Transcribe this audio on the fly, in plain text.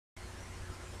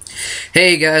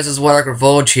Hey guys, it's Water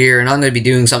Vulge here, and I'm going to be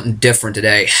doing something different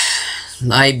today.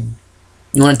 I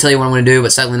want to tell you what I'm going to do,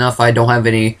 but sadly enough, I don't have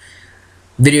any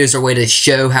videos or way to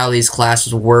show how these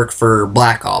classes work for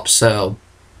Black Ops. So,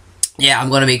 yeah, I'm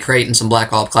going to be creating some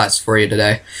Black Ops classes for you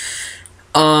today.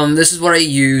 This is what I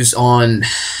use on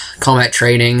combat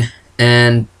training,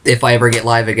 and if I ever get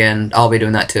live again, I'll be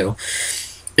doing that too.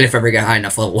 And if I ever get high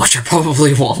enough level, which I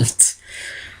probably won't.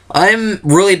 I'm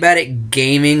really bad at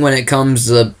gaming when it comes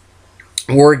to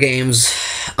war games.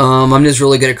 I'm just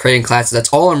really good at creating classes.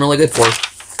 That's all I'm really good for.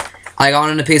 I got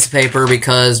on a piece of paper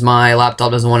because my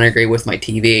laptop doesn't want to agree with my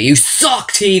TV. You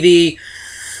suck, TV!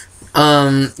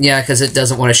 Yeah, because it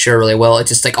doesn't want to share really well. It's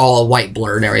just like all a white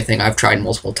blur and everything. I've tried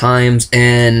multiple times,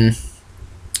 and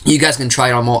you guys can try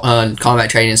it on combat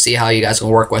training and see how you guys can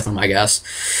work with them, I guess.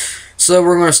 So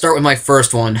we're going to start with my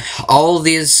first one. All of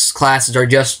these classes are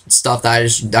just stuff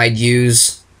that I'd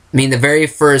use. I mean, the very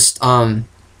first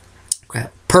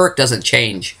perk doesn't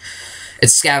change.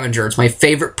 It's Scavenger. It's my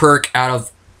favorite perk out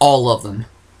of all of them.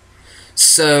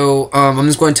 So I'm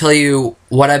just going to tell you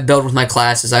what I build with my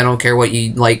classes. I don't care what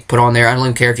you put on there. I don't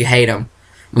even care if you hate them.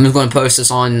 I'm just going to post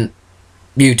this on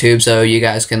YouTube so you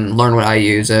guys can learn what I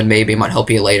use, and maybe it might help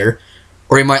you later.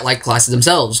 Or you might like classes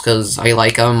themselves, because I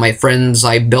like them. My friends,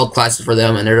 I build classes for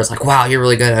them, and they're just like, wow, you're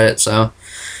really good at it. So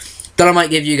that I might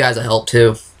give you guys a help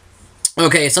too.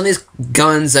 Okay, some of these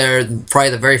guns are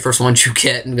probably the very first ones you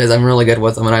get, because I'm really good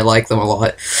with them and I like them a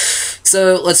lot.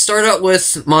 So let's start out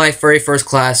with my very first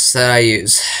class that I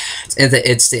use.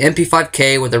 It's the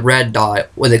MP5K with a red dot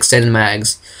with extended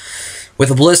mags, with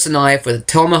a ballista knife, with a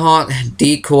tomahawk,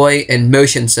 decoy, and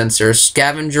motion sensor,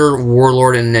 scavenger,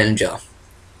 warlord, and ninja.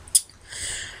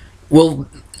 Well,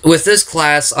 with this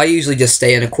class, I usually just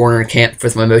stay in a corner and camp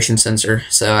with my motion sensor,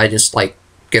 so I just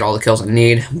get all the kills I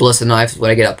need. Ballista knife is when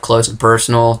I get up close and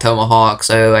personal. Tomahawk,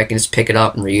 so I can just pick it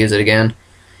up and reuse it again.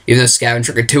 Even though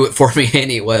Scavenger could do it for me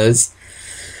anyways.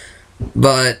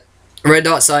 But red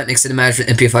dot sight and extended mag with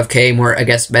MP5K, more, I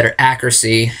guess, better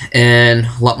accuracy and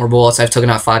a lot more bullets. I've taken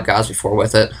out 5 guys before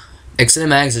with it. Extended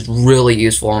mags is really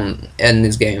useful in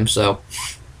these games, so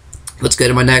let's go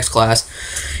to my next class.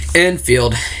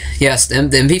 Enfield. Yes, the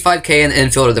MP5K and the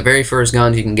Enfield are the very first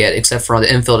guns you can get, except for the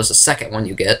Enfield is the second one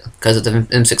you get, because the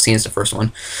M16 is the first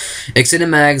one. Extended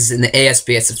mags and the ASP,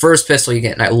 it's the first pistol you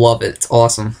get, and I love it. It's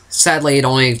awesome. Sadly, the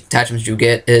only attachments you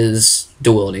get is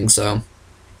dual wielding, so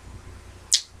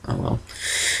oh well.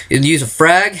 You can use a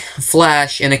frag, a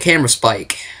flash, and a camera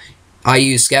spike. I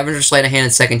use Scavenger, Sleight of Hand,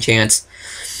 and Second Chance.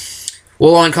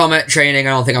 Well, on combat training,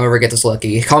 I don't think I'll ever get this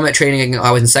lucky. Combat training,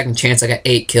 I was in Second Chance, I got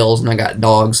 8 kills, and I got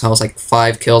dogs. I was like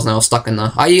 5 kills, and I was stuck in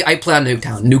the... I play on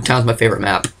Nuketown. Nuketown's my favorite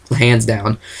map, hands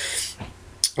down.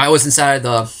 I was inside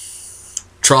the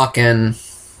truck, and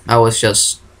I was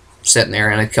just sitting there,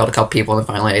 and I killed a couple people, and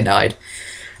finally I died.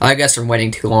 I guess I'm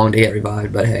waiting too long to get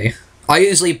revived, but hey. I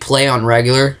usually play on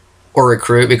regular or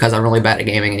recruit, because I'm really bad at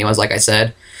gaming anyways, like I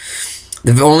said.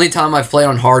 The only time I've played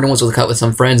on hard was with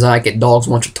some friends, and I get dogs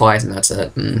once or twice, and that's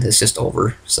it. And it's just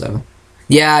over. So,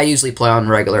 yeah, I usually play on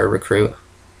regular recruit.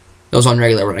 It was on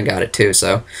regular when I got it too.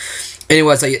 So,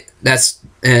 anyways,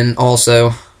 and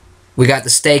also we got the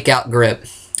stakeout grip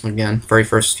again. Very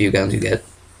first few guns you get.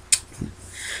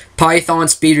 Python,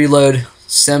 speed reload,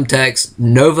 Semtex,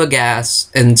 Nova gas,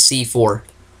 and C4.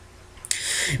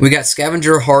 We got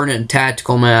scavenger, harden, and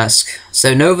tactical mask.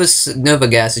 So Nova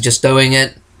gas is just throwing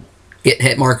it. Get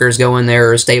hit markers, go in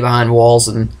there, or stay behind walls,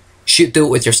 and shoot through it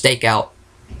with your stakeout.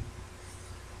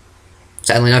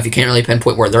 Sadly enough, you can't really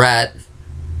pinpoint where they're at.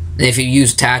 And if you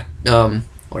use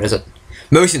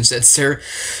motion sensor,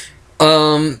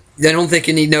 I don't think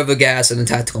you need Nova gas and a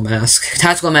tactical mask.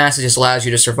 Tactical mask just allows you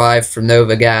to survive from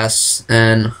Nova gas,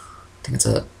 and I think that's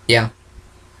it. Yeah.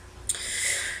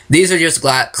 These are just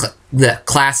the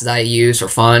classes I use for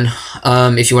fun.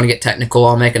 If you want to get technical,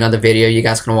 I'll make another video. You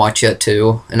guys can watch it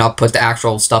too. And I'll put the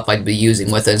actual stuff I'd be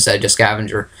using with it instead of just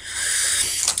Scavenger.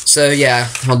 So yeah,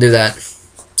 I'll do that.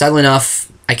 Sadly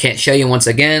enough, I can't show you once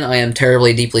again. I am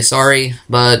terribly, deeply sorry.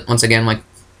 But once again, my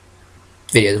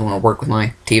video doesn't want to work with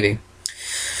my TV.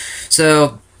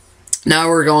 So now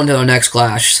we're going to the next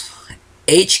class.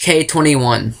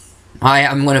 HK21.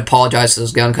 I'm going to apologize for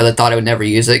this gun because I thought I would never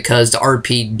use it, because the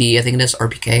RPD, I think it is,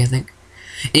 RPK, I think.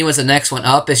 Anyways, the next one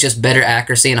up is just better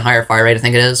accuracy and a higher fire rate, I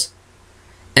think it is.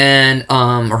 And,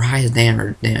 or higher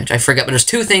damage, I forget, but there's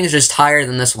 2 things just higher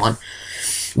than this one.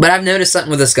 But I've noticed something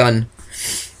with this gun.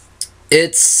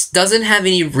 It doesn't have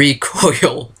any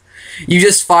recoil. You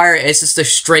just fire it, it's just a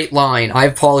straight line. I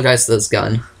apologize to this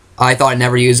gun. I thought I'd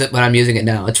never use it, but I'm using it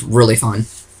now. It's really fun.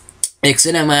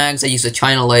 Extended mags, I use a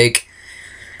China Lake.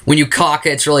 When you cock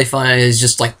it, it's really fun. It's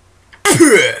just like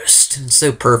pissed. It's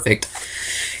so perfect.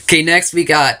 Okay, next we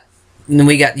got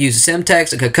use the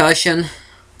Semtex, a concussion,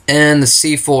 and the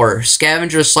C4.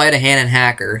 Scavenger, sleight of hand, and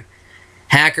hacker.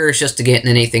 Hacker is just to get in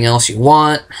anything else you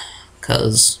want,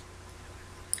 because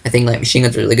I think light machine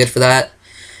guns are really good for that.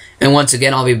 And once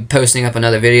again, I'll be posting up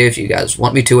another video if you guys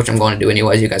want me to, which I'm going to do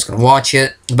anyways. You guys can watch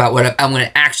it, about what I'm going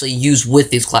to actually use with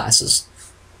these classes.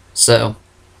 So,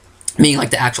 meaning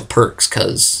like the actual perks,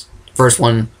 because first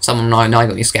one, some of them not going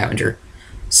to be scavenger.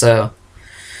 So,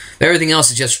 everything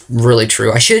else is just really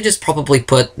true. I should have just probably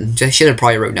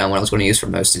probably wrote down what I was going to use for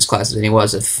most of these classes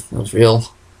anyways, if it was real.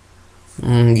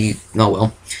 Oh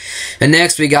well. And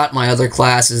next we got my other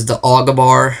classes, the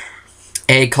Augabar,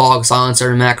 ACOG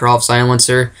silencer, Makarov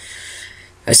silencer,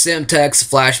 a Semtex, a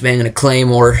flashbang, and a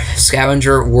Claymore,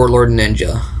 Scavenger, Warlord, and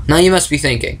Ninja. Now you must be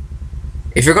thinking,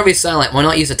 if you're going to be silent, why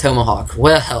not use a Tomahawk?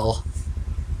 Well,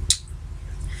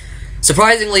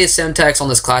 surprisingly, a Semtex on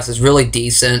this class is really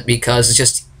decent because it's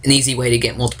just an easy way to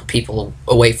get multiple people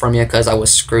away from you, because I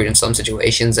was screwed in some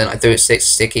situations and I threw a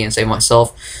sticky and saved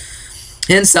myself.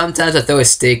 And sometimes I throw a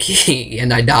sticky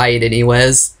and I died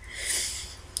anyways.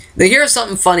 Now here's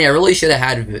something funny. I really should have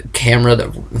had a camera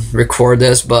to record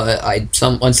this, but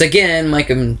once again, my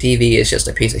TV is just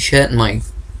a piece of shit and my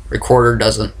recorder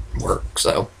doesn't work,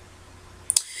 so.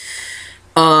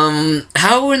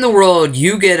 How in the world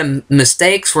you get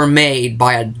mistakes were made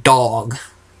by a dog?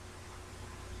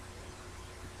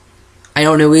 I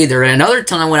don't know either. And another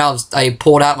time when I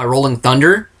pulled out my Rolling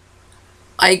Thunder,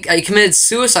 I committed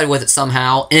suicide with it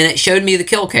somehow, and it showed me the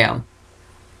kill cam.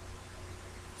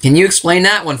 Can you explain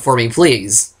that one for me,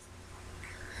 please?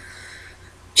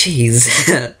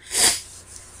 Jeez.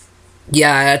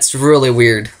 Yeah, that's really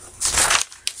weird.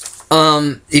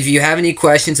 If you have any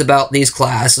questions about these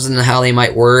classes and how they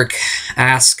might work,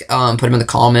 put them in the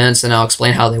comments, and I'll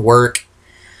explain how they work.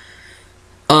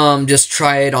 Just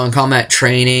try it on combat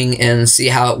training and see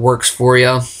how it works for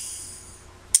you.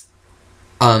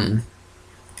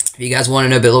 If you guys want to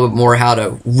know a little bit more how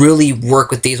to really work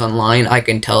with these online, I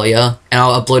can tell you. And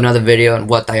I'll upload another video on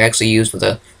what I actually use with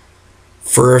the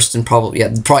first and probably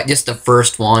just the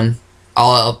first one.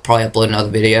 I'll probably upload another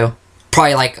video.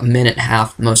 Probably like a minute and a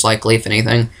half, most likely, if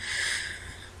anything.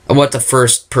 Of what the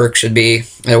first perk should be,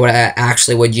 and what I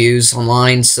actually would use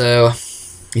online. So,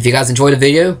 if you guys enjoyed the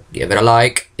video, give it a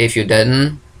like. If you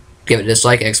didn't, give it a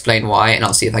dislike and explain why, and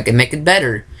I'll see if I can make it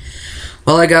better.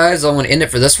 Well, guys, I'm going to end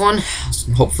it for this one.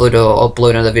 Hopefully, I'll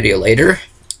upload another video later.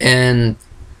 And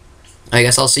I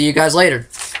guess I'll see you guys later.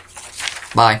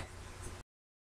 Bye.